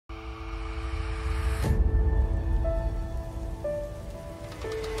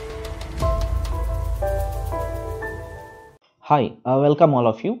Hi, welcome all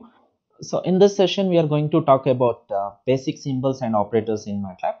of you. So in this session, we are going to talk about basic symbols and operators in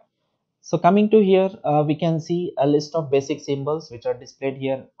Matlab. So coming to here, we can see a list of basic symbols which are displayed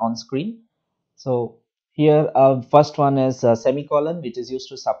here on screen. So here, first one is semicolon, which is used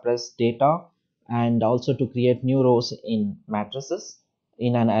to suppress data and also to create new rows in matrices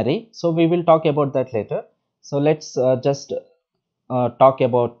in an array. So we will talk about that later. So let's just talk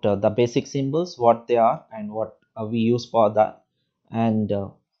about the basic symbols, what they are and what we use for that. And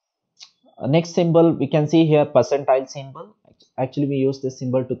next symbol we can see here percentile symbol. Actually, we use this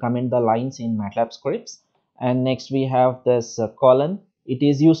symbol to comment the lines in Matlab scripts. And next we have this colon. It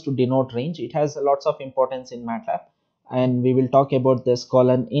is used to denote range. It has lots of importance in Matlab, and we will talk about this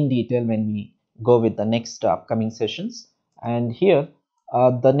colon in detail when we go with the next upcoming sessions. And here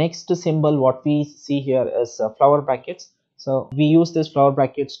the next symbol what we see here is flower brackets. So we use these flower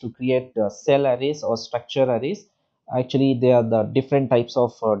brackets to create cell arrays or structure arrays. Actually, they are the different types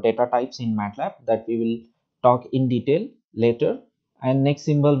of data types in Matlab that we will talk in detail later. And next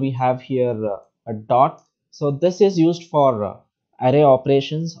symbol we have here a dot. So this is used for array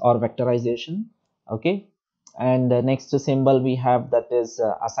operations or vectorization. Okay. And next symbol we have, that is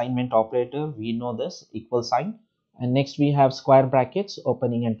assignment operator. We know this, equal sign. And next we have square brackets,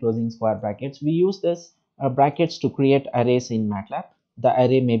 opening and closing square brackets. We use this brackets to create arrays in Matlab. The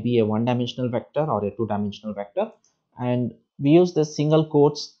array may be a one-dimensional vector or a two-dimensional vector, and we use the single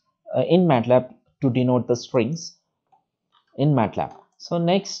quotes in Matlab to denote the strings in Matlab. So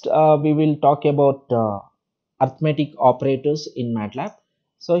next we will talk about arithmetic operators in Matlab.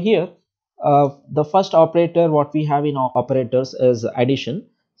 So here the first operator what we have in operators is addition.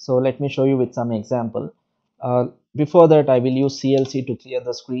 So let me show you with some example. Before that, I will use CLC to clear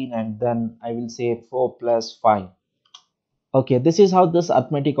the screen, and then I will say 4 plus 5. Okay, this is how this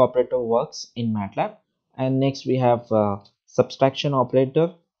arithmetic operator works in Matlab. And next we have subtraction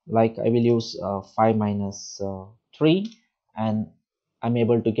operator. Like I will use 5 minus 3, and I'm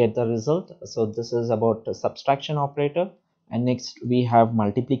able to get the result. So this is about the subtraction operator. And next we have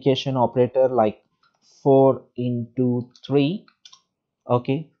multiplication operator, like 4 into 3.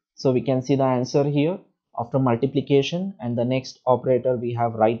 Okay, so we can see the answer here after multiplication. And the next operator we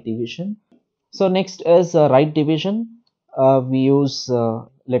have right division. So next is right division. We use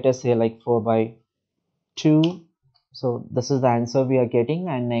let us say like 4 by 2. So this is the answer we are getting.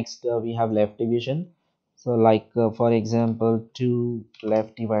 And next we have left division. So like for example 2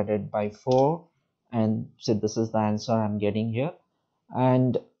 left divided by 4, and so this is the answer I'm getting here.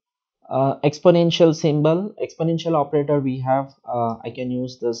 And exponential symbol, exponential operator we have, I can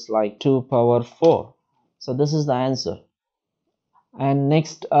use this like 2 power 4. So this is the answer. And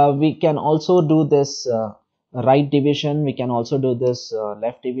next we can also do this right division. We can also do this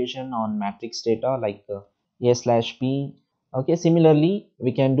left division on matrix data, like a slash b. Okay, similarly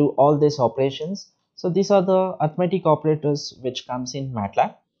we can do all these operations. So these are the arithmetic operators which comes in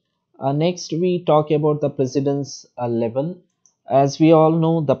Matlab. Next we talk about the precedence level. As we all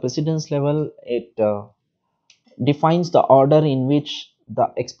know, the precedence level, it defines the order in which the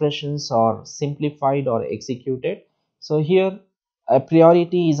expressions are simplified or executed. So here a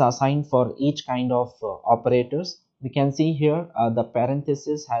priority is assigned for each kind of operators. We can see here the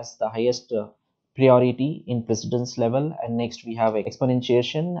parenthesis has the highest priority in precedence level, and next we have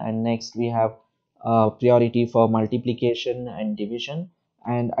exponentiation, and next we have priority for multiplication and division,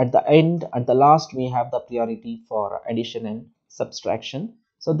 and at the end, at the last, we have the priority for addition and subtraction.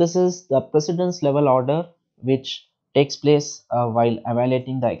 So this is the precedence level order which takes place while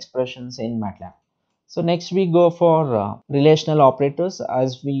evaluating the expressions in Matlab. So next we go for relational operators.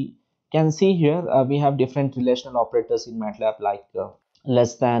 As we can see here, we have different relational operators in Matlab, like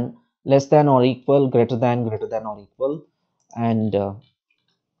less than, less than or equal, greater than or equal, and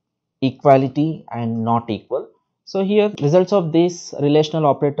equality and not equal. So here results of these relational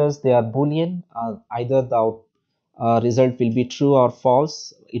operators, they are Boolean. Either the result will be true or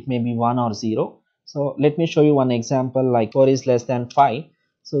false. It may be 1 or 0. So let me show you one example, like 4 is less than 5.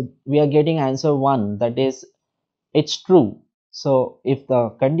 So we are getting answer 1, that is it's true. So if the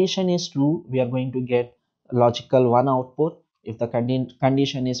condition is true, we are going to get logical 1 output. If the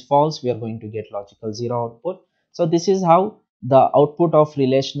condition is false, we are going to get logical 0 output. So this is how the output of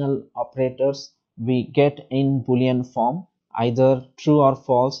relational operators we get in Boolean form, either true or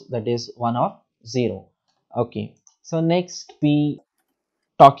false, that is 1 or 0. Okay, so next we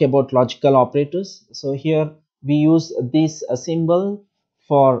talk about logical operators. So here we use this symbol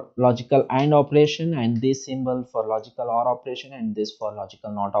for logical AND operation, and this symbol for logical OR operation, and this for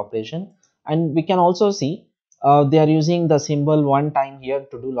logical NOT operation. And we can also see they are using the symbol one time here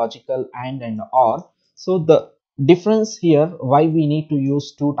to do logical AND and OR. So the difference here, why we need to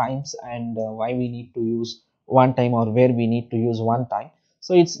use two times and why we need to use one time, or where we need to use one time.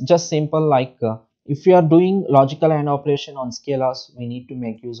 So it's just simple, like if we are doing logical AND operation on scalars, we need to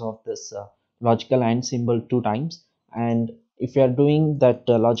make use of this logical AND symbol two times, and if we are doing that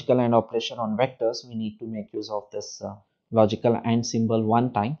logical AND operation on vectors, we need to make use of this logical AND symbol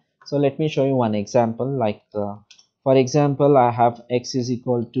one time. So let me show you one example, like for example, I have x is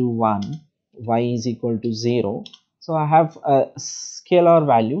equal to 1, y is equal to 0. So I have scalar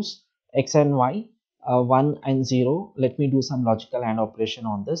values x and y, 1 and 0. Let me do some logical AND operation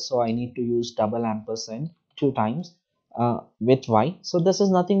on this. So I need to use double ampersand two times with y. So this is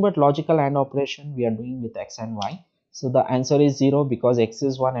nothing but logical AND operation we are doing with x and y. So the answer is 0 because x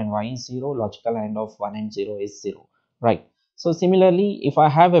is 1 and y is 0. Logical AND of 1 and 0 is 0, right? So similarly, if I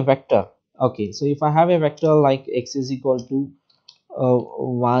have a vector, okay, so if I have a vector like x is equal to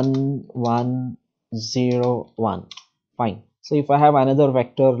 1 1 0 1, fine. So if I have another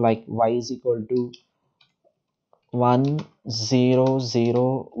vector like y is equal to 1 0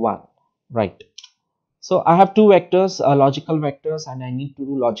 0 1, right? So I have two vectors, logical vectors, and I need to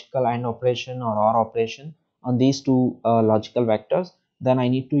do logical AND operation or OR operation on these two logical vectors. Then I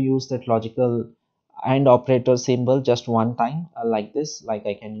need to use that logical AND operator symbol just one time, like this, like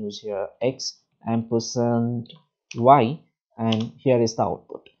I can use here x ampersand y, and here is the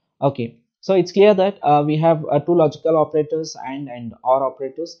output. Okay, so it's clear that we have two logical operators and OR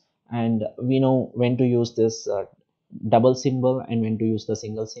operators, and we know when to use this double symbol and when to use the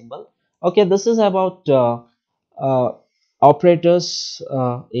single symbol. Okay, this is about uh, operators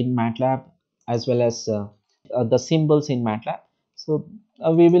in MATLAB, as well as the symbols in MATLAB. So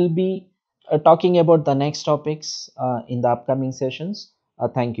we will be talking about the next topics in the upcoming sessions.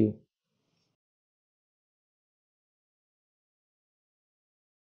 Thank you.